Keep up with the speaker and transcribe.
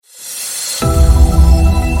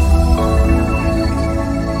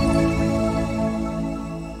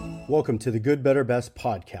Welcome to the Good, Better, Best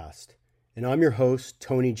podcast, and I'm your host,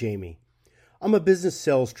 Tony Jamie. I'm a business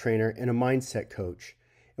sales trainer and a mindset coach,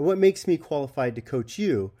 and what makes me qualified to coach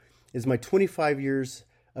you is my 25 years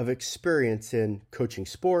of experience in coaching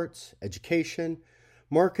sports, education,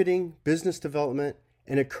 marketing, business development,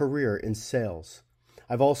 and a career in sales.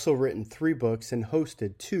 I've also written 3 books and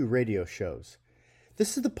hosted 2 radio shows.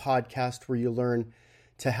 This is the podcast where you learn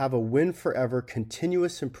to have a win forever,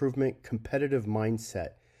 continuous improvement, competitive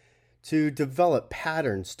mindset, to develop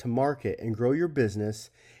patterns to market and grow your business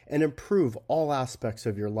and improve all aspects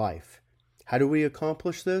of your life. How do we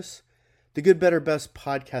accomplish this? The Good, Better, Best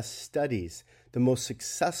podcast studies the most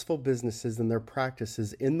successful businesses and their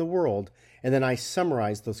practices in the world, and then I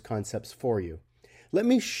summarize those concepts for you. Let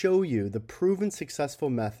me show you the proven successful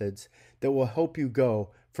methods that will help you go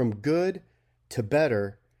from good to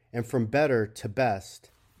better and from better to best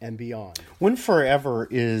and beyond. Win forever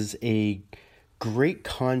is a great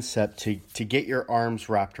concept to get your arms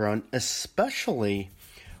wrapped around, especially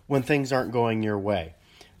when things aren't going your way.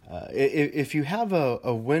 If you have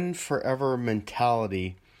a win forever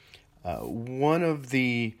mentality, one of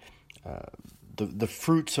the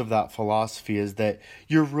fruits of that philosophy is that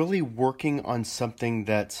you're really working on something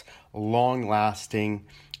that's long lasting,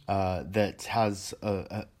 that has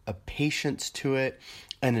a patience to it,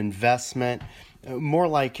 an investment, more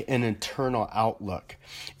like an internal outlook.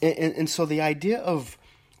 And so the idea of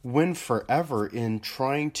win forever in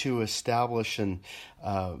trying to establish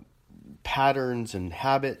patterns and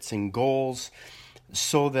habits and goals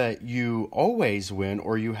so that you always win,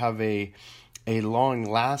 or you have a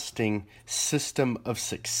long-lasting system of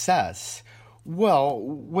success, well,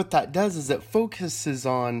 what that does is it focuses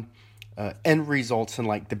on end results and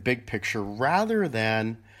like the big picture rather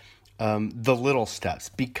than the little steps,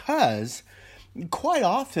 because quite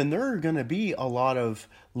often there are going to be a lot of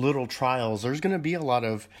little trials. There's going to be a lot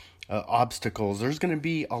of obstacles. There's going to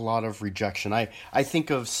be a lot of rejection. I think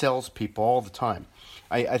of salespeople all the time.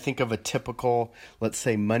 I think of a typical, let's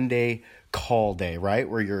say, Monday call day, right?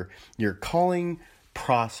 Where you're calling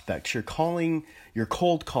prospects, you're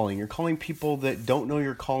cold calling, you're calling people that don't know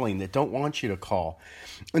you're calling, that don't want you to call.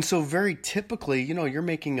 And so very typically, you're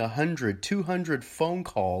making 100, 200 phone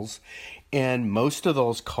calls, and most of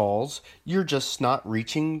those calls, you're just not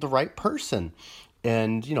reaching the right person.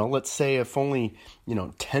 And, let's say if only,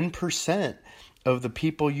 10% of the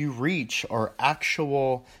people you reach are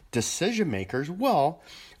actual decision makers, well,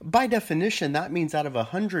 by definition, that means out of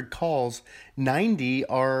 100 calls, 90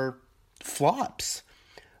 are flops.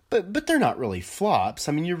 But they're not really flops.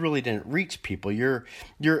 I mean, you really didn't reach people. You're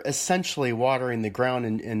essentially watering the ground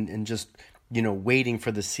and just, waiting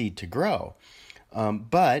for the seed to grow.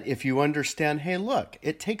 But if you understand, hey, look,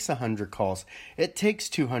 it takes 100 calls. It takes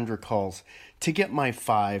 200 calls to get my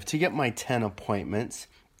 5, to get my 10 appointments.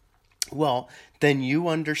 Well, then you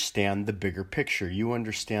understand the bigger picture. You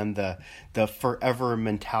understand the forever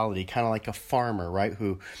mentality, kind of like a farmer, right?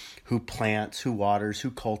 Who plants, who waters,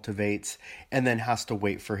 who cultivates, and then has to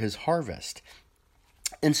wait for his harvest.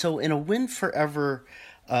 And so in a win forever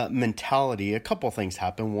mentality, a couple things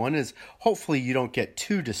happen. One is hopefully you don't get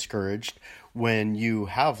too discouraged when you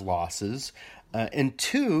have losses. And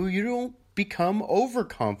 2, you don't become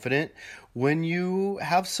overconfident when you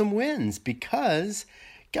have some wins, because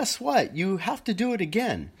guess what? You have to do it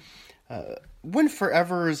again. Win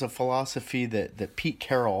forever is a philosophy that Pete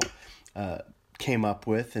Carroll came up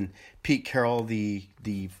with. And Pete Carroll, the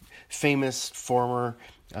famous former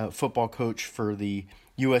football coach for the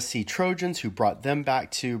USC Trojans, who brought them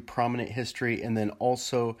back to prominent history, and then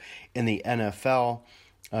also in the NFL,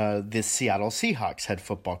 the Seattle Seahawks head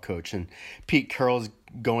football coach. And Pete Carroll's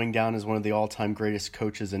going down as one of the all-time greatest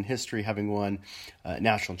coaches in history, having won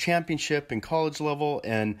national championship in college level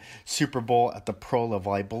and Super Bowl at the pro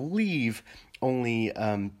level. I believe only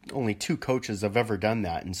 2 coaches have ever done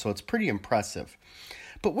that, and so it's pretty impressive.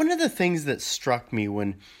 But one of the things that struck me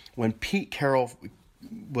when Pete Carroll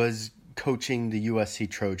was coaching the USC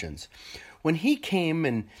Trojans, when he came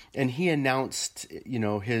and he announced,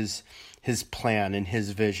 his plan and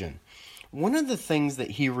his vision, one of the things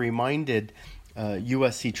that he reminded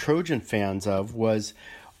USC Trojan fans of was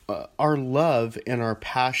our love and our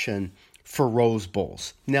passion for Rose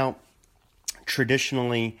Bowls. Now,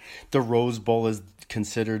 traditionally, the Rose Bowl is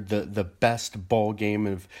considered the best bowl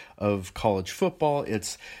game of college football.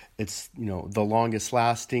 It's the longest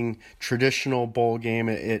lasting traditional bowl game.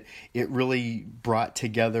 It really brought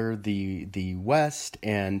together the West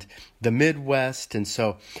and the Midwest, and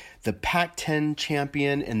so the Pac-10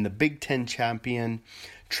 champion and the Big Ten champion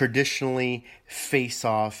traditionally face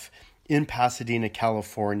off in Pasadena,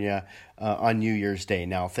 California, on New Year's Day.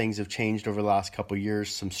 Now, things have changed over the last couple of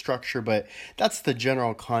years, some structure, but that's the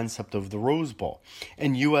general concept of the Rose Bowl.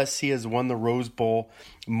 And USC has won the Rose Bowl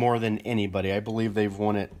more than anybody. I believe they've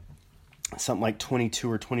won it something like 22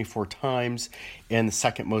 or 24 times, and the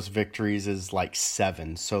second most victories is like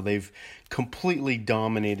 7. So they've completely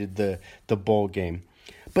dominated the bowl game.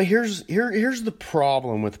 But here's the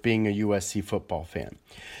problem with being a USC football fan.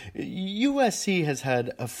 USC has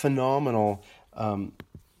had a phenomenal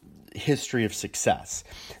history of success.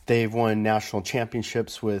 They've won national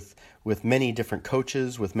championships with many different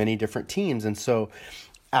coaches, with many different teams. And so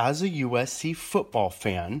as a USC football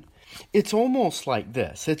fan, it's almost like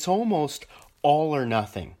this. It's almost all or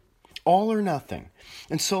nothing. All or nothing.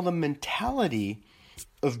 And so the mentality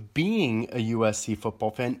of being a USC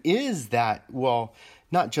football fan is that, well,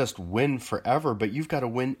 not just win forever, but you've got to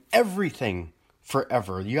win everything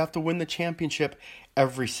forever. You have to win the championship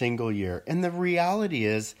every single year. And the reality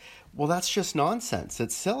is, well, that's just nonsense.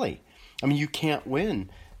 It's silly. I mean, you can't win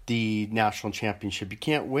the national championship. You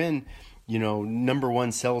can't win, number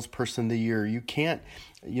one salesperson of the year. You can't,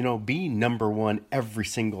 be number one every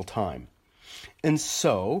single time. And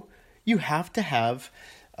so you have to have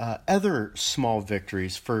other small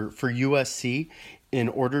victories for USC. In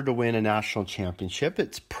order to win a national championship,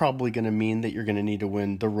 it's probably going to mean that you're going to need to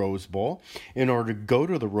win the Rose Bowl. In order to go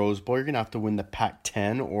to the Rose Bowl, you're going to have to win the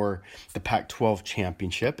Pac-10 or the Pac-12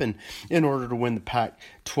 championship. And in order to win the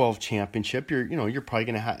Pac-12 championship, you're probably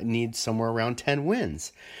going to need somewhere around 10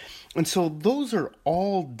 wins. And so those are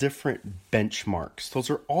all different benchmarks.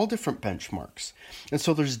 And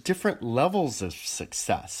so there's different levels of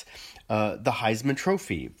success. The Heisman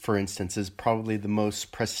Trophy, for instance, is probably the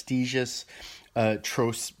most prestigious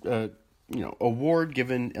award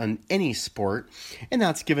given on any sport, and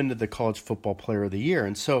that's given to the College Football Player of the Year.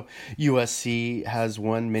 And so USC has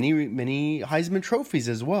won many Heisman trophies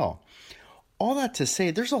as well. All that to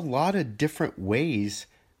say, there's a lot of different ways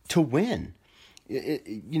to win.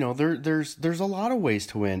 There's a lot of ways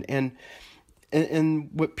to win, and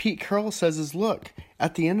what Pete Carroll says is, look,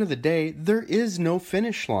 at the end of the day, there is no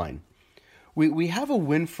finish line. We have a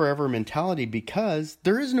win forever mentality because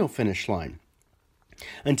there is no finish line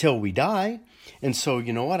until we die. And so,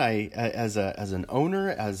 you know what, I as an owner,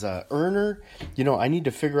 as a earner, I need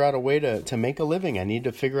to figure out a way to make a living. I need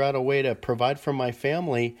to figure out a way to provide for my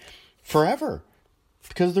family forever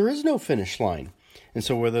because there is no finish line. And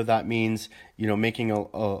so whether that means, making a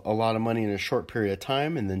lot of money in a short period of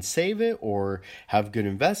time and then save it, or have good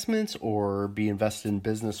investments, or be invested in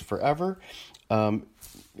business forever,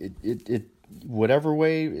 whatever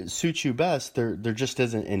way it suits you best, there just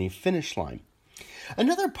isn't any finish line.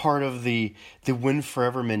 Another part of the win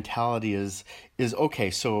forever mentality is okay.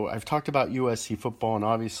 So I've talked about USC football, and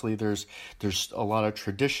obviously there's a lot of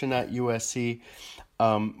tradition at USC.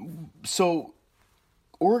 So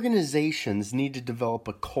organizations need to develop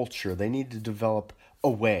a culture. They need to develop a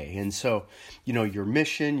way. And so, your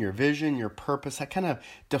mission, your vision, your purpose, that kind of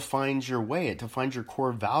defines your way. It defines your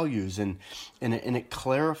core values, and it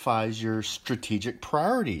clarifies your strategic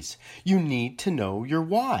priorities. You need to know your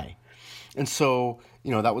why. And so,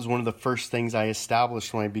 that was one of the first things I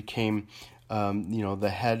established when I became,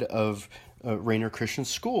 the head of Rainer Christian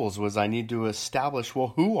Schools, was I need to establish,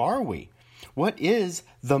 well, who are we? What is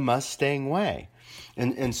the Mustang Way?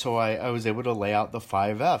 And so I was able to lay out the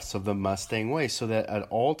 5 F's of the Mustang Way, so that at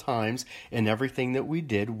all times in everything that we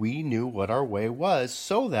did, we knew what our way was,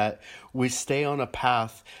 so that we stay on a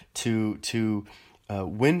path to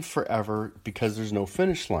win forever, because there's no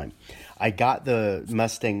finish line. I got the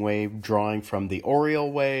Mustang Way drawing from the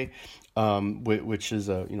Oriole Way, which is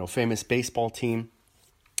a famous baseball team.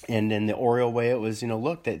 And in the Oriole Way, it was,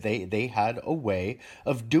 look, that they had a way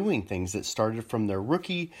of doing things that started from their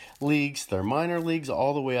rookie leagues, their minor leagues,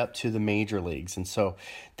 all the way up to the major leagues. And so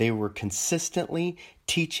they were consistently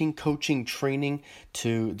teaching, coaching, training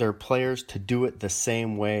to their players to do it the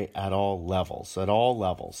same way at all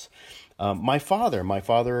levels. My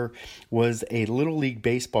father was a Little League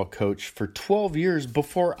baseball coach for 12 years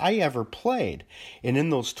before I ever played. And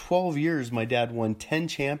in those 12 years, my dad won 10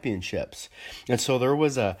 championships. And so there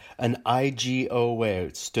was an IGO,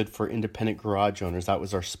 it stood for Independent Garage Owners. That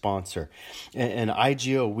was our sponsor. And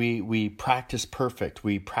IGO, we practiced perfect.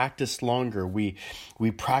 We practiced longer. We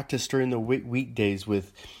practiced during the weekdays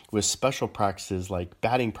with special practices like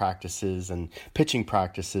batting practices and pitching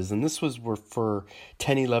practices. And this was for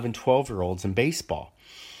 10, 11, 12-year-olds in baseball.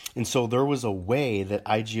 And so there was a way that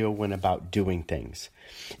IGO went about doing things.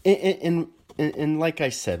 And like I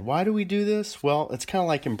said, why do we do this? Well, it's kind of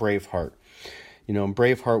like in Braveheart. In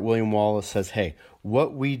Braveheart, William Wallace says, hey,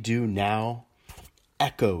 what we do now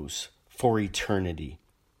echoes for eternity.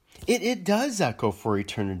 It does echo for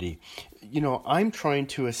eternity. I'm trying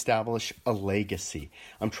to establish a legacy.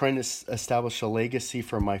 I'm trying to establish a legacy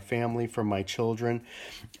for my family, for my children,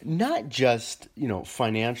 not just,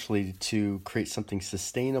 financially to create something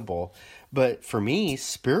sustainable, but for me,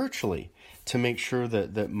 spiritually, to make sure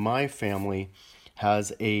that my family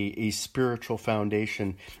has a spiritual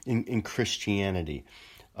foundation in Christianity.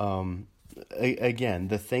 Again,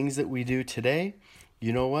 the things that we do today,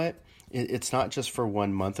 you know what? It's not just for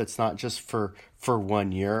 1 month. It's not just for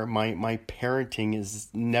 1 year. My parenting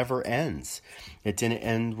never ends. It didn't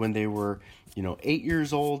end when they were, 8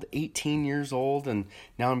 years old, 18 years old, and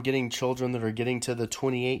now I'm getting children that are getting to the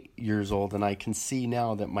 28 years old, and I can see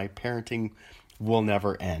now that my parenting will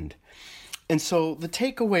never end. And so the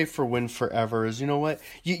takeaway for Win Forever is, you know what?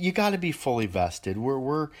 You got to be fully vested.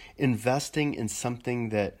 We're investing in something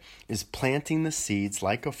that is planting the seeds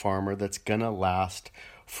like a farmer that's going to last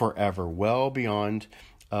forever, well beyond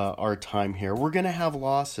our time here. We're going to have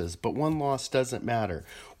losses, but one loss doesn't matter.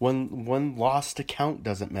 One lost account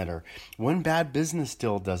doesn't matter. One bad business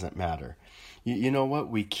deal doesn't matter. You know what?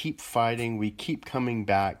 We keep fighting. We keep coming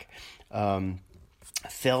back.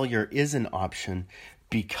 Failure is an option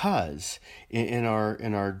because in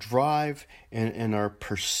our drive and in our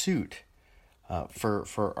pursuit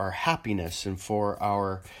for our happiness and for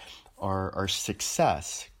our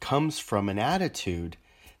success comes from an attitude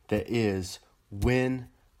that is win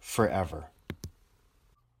forever.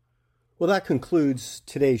 Well, that concludes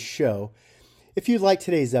today's show. If you like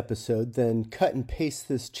today's episode, then cut and paste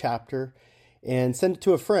this chapter and send it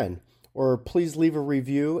to a friend, or please leave a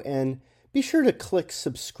review and be sure to click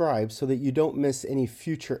subscribe so that you don't miss any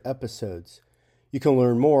future episodes. You can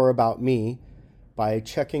learn more about me by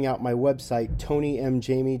checking out my website,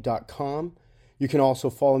 tonymjamie.com. You can also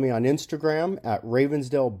follow me on Instagram at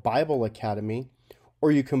Ravensdale Bible Academy,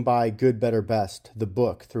 or you can buy Good, Better, Best, the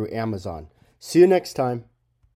book, through Amazon. See you next time.